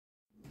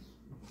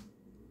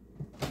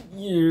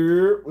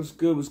Yeah, what's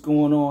good? What's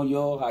going on,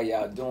 y'all? How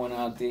y'all doing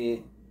out there?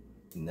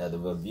 Another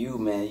review,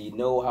 man. You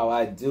know how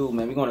I do,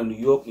 man. We're going to New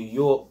York,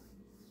 to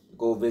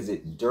go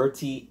visit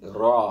Durty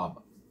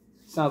Rob.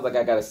 Sounds like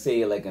I gotta say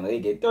it like an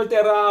get Durty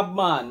Rob,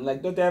 man.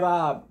 Like Durty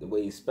Rob, the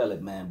way you spell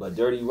it, man. But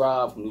Durty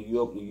Rob from New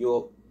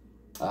York,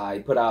 he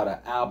put out an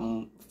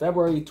album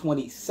February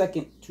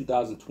 22nd,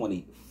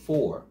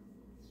 2024.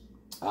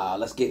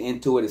 Let's get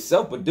into it. It's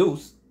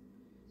self-produced.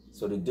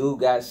 So the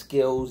dude got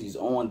skills. He's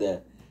on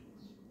the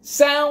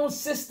sound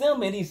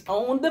system and he's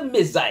on the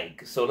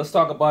music. So let's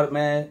talk about it,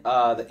 man.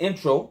 The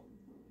intro.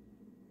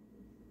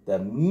 The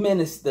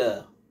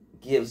minister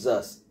gives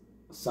us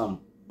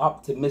some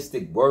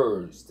optimistic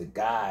words to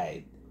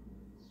guide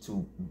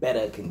to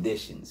better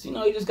conditions. You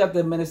know, you just got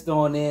the minister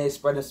on there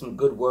spreading some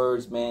good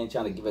words, man,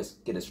 trying to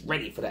get us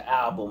ready for the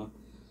album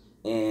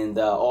and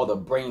all the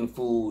brain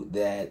food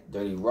that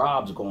Durty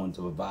Rob's going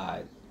to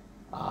provide.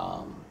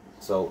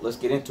 So let's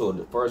get into it.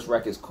 The first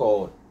record is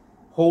called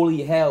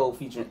Holy Hell,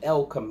 featuring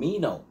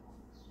Elcamino.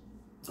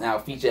 Now,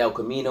 feature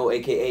Elcamino,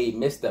 aka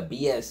Mr.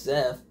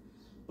 BSF,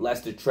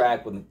 blessed the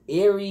track with an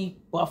eerie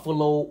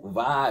Buffalo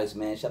vibes,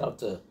 man. Shout out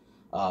to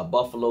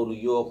Buffalo, New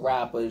York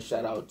rappers.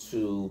 Shout out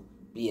to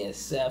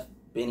BSF,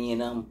 Benny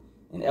and them,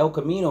 and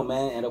Elcamino,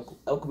 man. And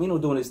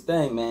Elcamino doing his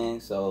thing, man.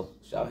 So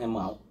shout him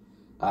out.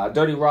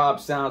 Durty Rob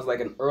sounds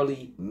like an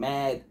early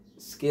Mad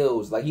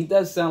Skills. Like, he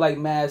does sound like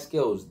Mad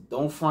Skills.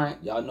 Don't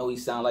front. Y'all know he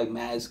sound like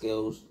Mad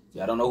Skills.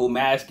 Y'all don't know who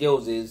Mad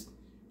Skills is.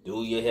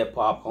 Do your hip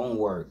hop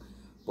homework.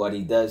 But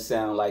he does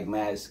sound like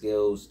Mad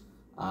Skills.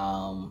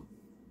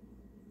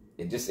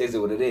 It just is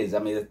what it is. I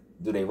mean,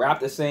 do they rap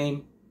the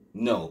same?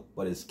 No.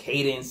 But his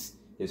cadence,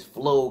 his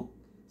flow,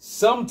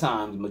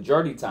 sometimes,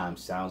 majority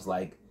times, sounds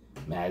like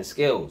Mad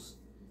Skills.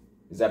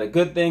 Is that a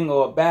good thing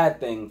or a bad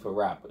thing for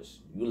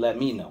rappers? You let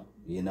me know.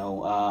 You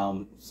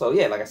know, so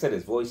yeah, like I said,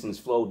 his voice and his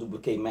flow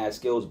duplicate Mad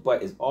Skills,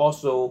 but it's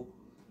also,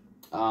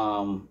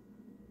 but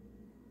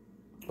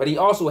he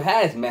also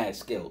has Mad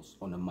Skills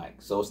on the mic.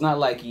 So it's not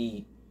like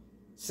he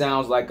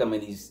sounds like him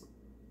and he's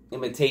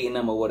imitating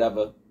them or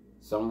whatever.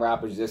 Some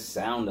rappers just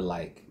sound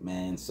alike,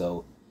 man.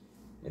 So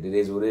it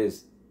is what it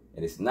is.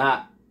 And it's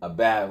not a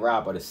bad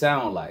rapper to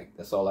sound like.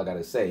 That's all I got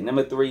to say.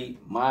 Number 3,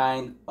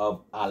 Mind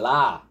of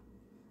Allah.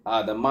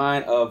 The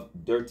mind of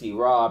Durty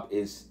Rob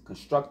is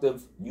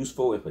constructive,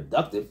 useful, and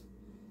productive.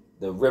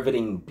 The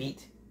riveting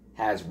beat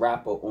has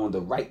rapper on the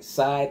right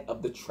side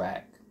of the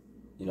track.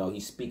 You know,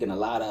 he's speaking a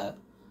lot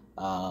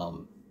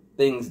of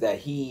things that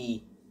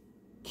he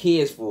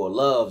cares for,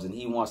 loves, and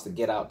he wants to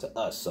get out to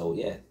us. So,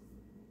 yeah,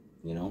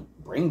 you know,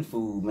 brain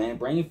food, man.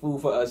 Brain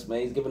food for us,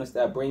 man. He's giving us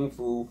that brain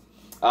food.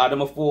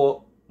 Number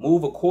 4,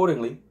 Move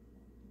Accordingly.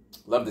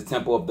 Love the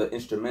tempo of the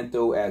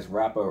instrumental as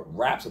rapper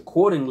raps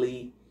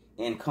accordingly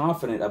and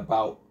confident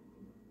about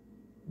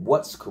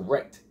what's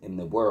correct in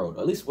the world, or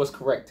at least what's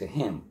correct to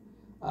him.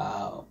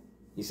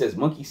 He says,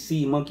 monkey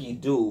see, monkey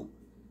do,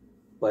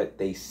 but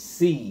they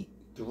see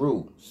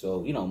through.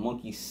 So, you know,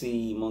 monkey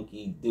see,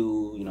 monkey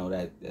do, you know,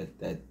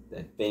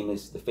 the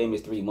famous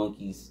 3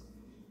 monkeys.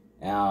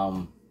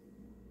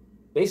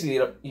 Basically,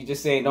 you're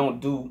just saying don't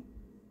do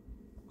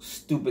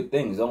stupid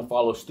things. Don't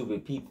follow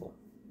stupid people.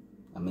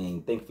 I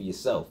mean, think for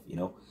yourself, you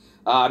know.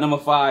 Number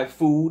 5,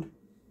 Food.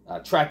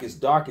 Track is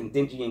dark and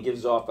dingy and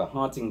gives off a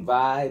haunting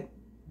vibe.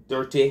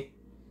 Durty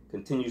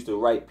continues to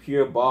write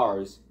pure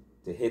bars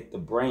to hit the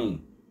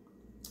brain.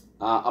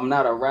 I'm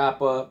not a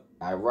rapper.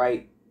 I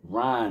write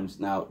rhymes.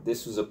 Now,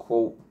 this was a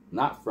quote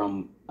not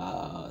from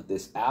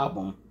this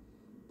album,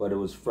 but it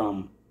was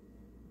from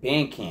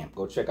Bandcamp.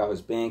 Go check out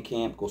his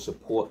Bandcamp. Go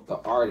support the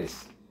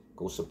artist.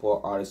 Go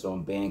support artists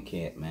on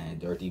Bandcamp, man.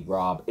 Durty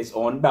Rob. It's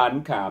on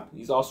Bandcamp.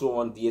 He's also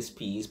on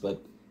DSPs,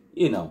 but,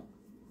 you know,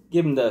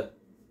 give him the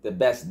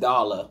best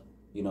dollar,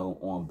 you know,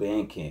 on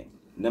Bandcamp.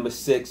 Number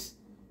 6,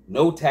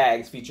 No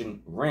Tags,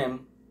 featuring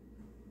Rim.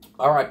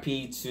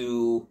 R.I.P.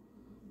 to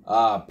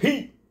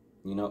Pete.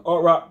 You know,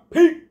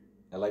 R.I.P.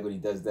 I like when he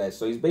does that.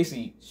 So he's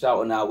basically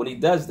shouting out. When he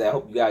does that, I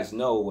hope you guys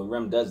know when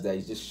Rim does that,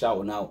 he's just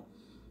shouting out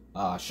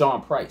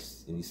Sean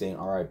Price. And he's saying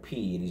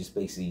R.I.P. And he's just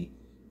basically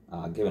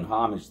giving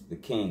homage to the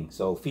king.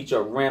 So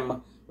feature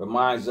Rim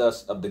reminds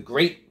us of the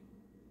great,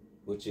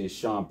 which is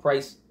Sean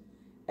Price,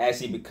 as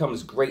he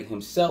becomes great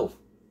himself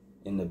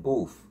in the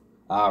booth.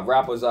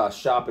 Rappers are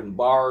shopping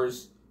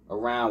bars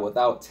around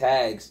without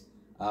tags.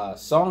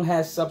 Song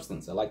has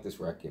substance. I like this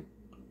record.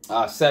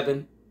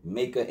 7,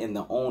 Maker and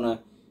the Owner.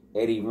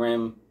 Eddie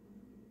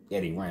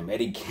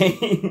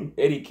Kaine.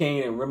 Eddie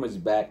Kaine and Rim is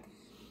back.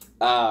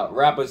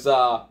 Rappers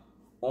are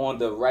on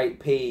the right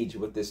page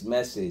with this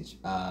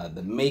message.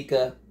 The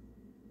maker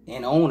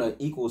and owner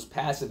equals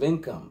passive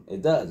income.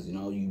 It does. You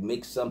know, you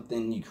make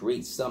something, you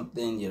create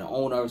something, you're the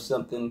owner of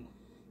something.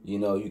 You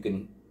know, you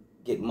can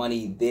get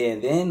money there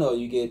and then, or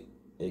it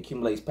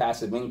accumulates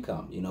passive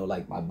income, you know,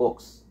 like my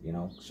books, you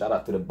know. Shout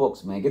out to the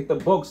books, man. Get the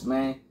books,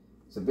 man.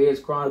 Cevere's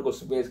Chronicles,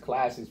 Cevere's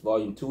Classics,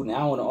 Volume 2,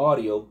 now on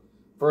audio.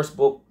 First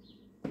book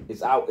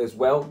is out as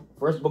well.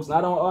 First book's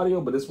not on audio,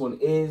 but this one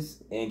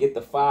is. And get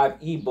the 5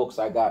 ebooks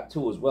I got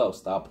too as well.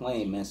 Stop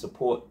playing, man.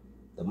 Support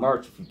the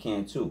merch if you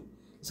can too.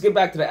 let's get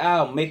back to the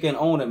album, Maker and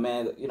Owner,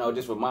 man. You know, it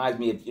just reminds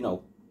me of, you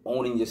know,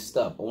 owning your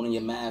stuff, owning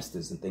your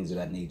masters and things of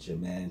that nature,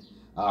 man.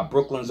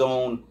 Brooklyn's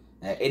own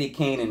Eddie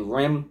Kaine and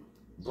Rim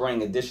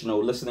bring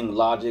additional listening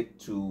logic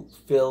to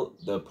fill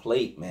the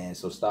plate, man.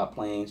 So stop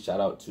playing.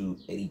 Shout out to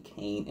Eddie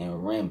Kaine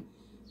and Rim.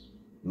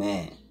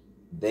 Man,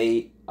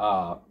 they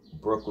are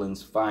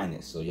Brooklyn's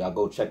finest. So y'all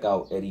go check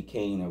out Eddie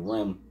Kaine and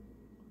Rim.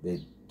 They're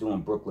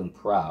doing Brooklyn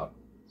proud.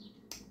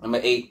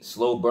 Number 8,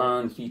 Slow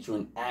Burn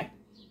featuring Act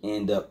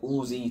in the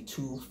Uzi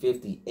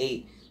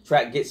 258.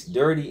 Track gets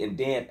dirty and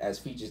damp as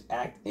features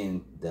Act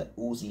in the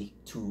Uzi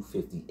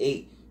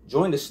 258.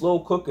 Join the slow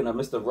cooking of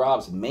Mr.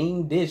 Rob's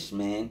main dish,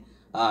 man.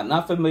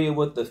 Not familiar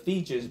with the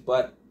features,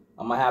 but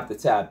I'm going to have to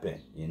tap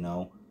in, you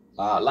know.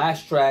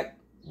 Last track,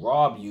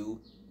 Rob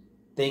You,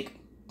 Think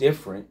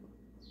Different.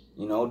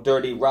 You know,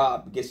 Durty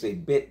Rob gets a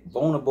bit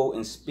vulnerable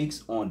and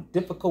speaks on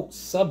difficult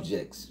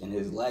subjects in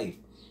his life.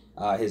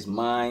 His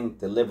mind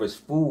delivers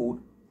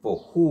food for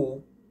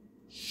who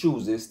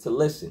chooses to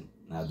listen.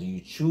 Now, do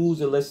you choose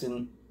to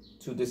listen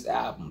to this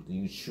album? Do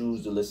you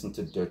choose to listen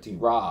to Durty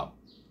Rob?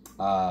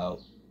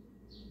 What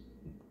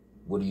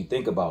do you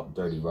think about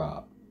Durty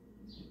Rob?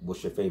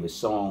 What's your favorite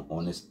song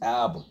on this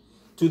album?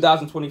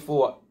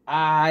 2024,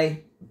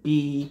 I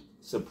Be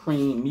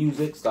Supreme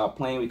Music. Start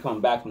playing. We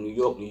coming back from New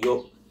York.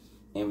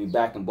 And we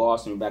back in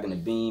Boston. We back in the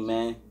Beam,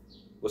 man.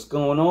 What's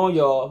going on,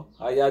 y'all?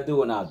 How y'all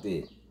doing out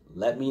there?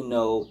 Let me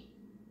know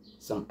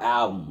some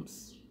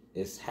albums.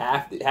 It's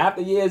half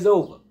the year's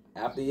over.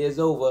 Half the year's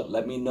over.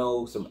 Let me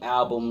know some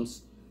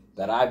albums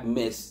that I've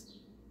missed,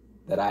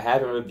 that I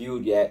haven't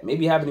reviewed yet.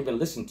 Maybe haven't even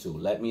listened to.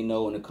 Let me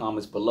know in the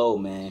comments below,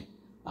 man.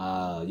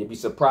 You'll be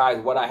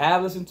surprised what I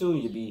have listened to,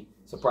 and you'll be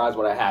surprised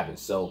what I haven't.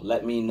 So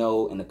let me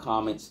know in the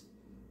comments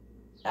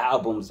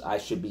albums I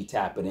should be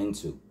tapping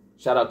into.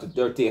 Shout out to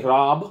Durty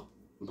Rob,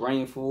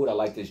 Brain Food. I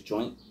like this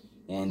joint.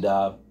 And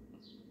love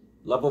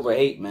over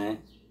hate, man.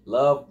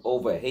 Love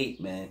over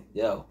hate, man.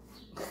 Yo.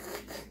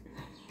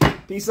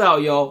 Peace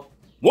out, y'all.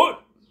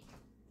 What?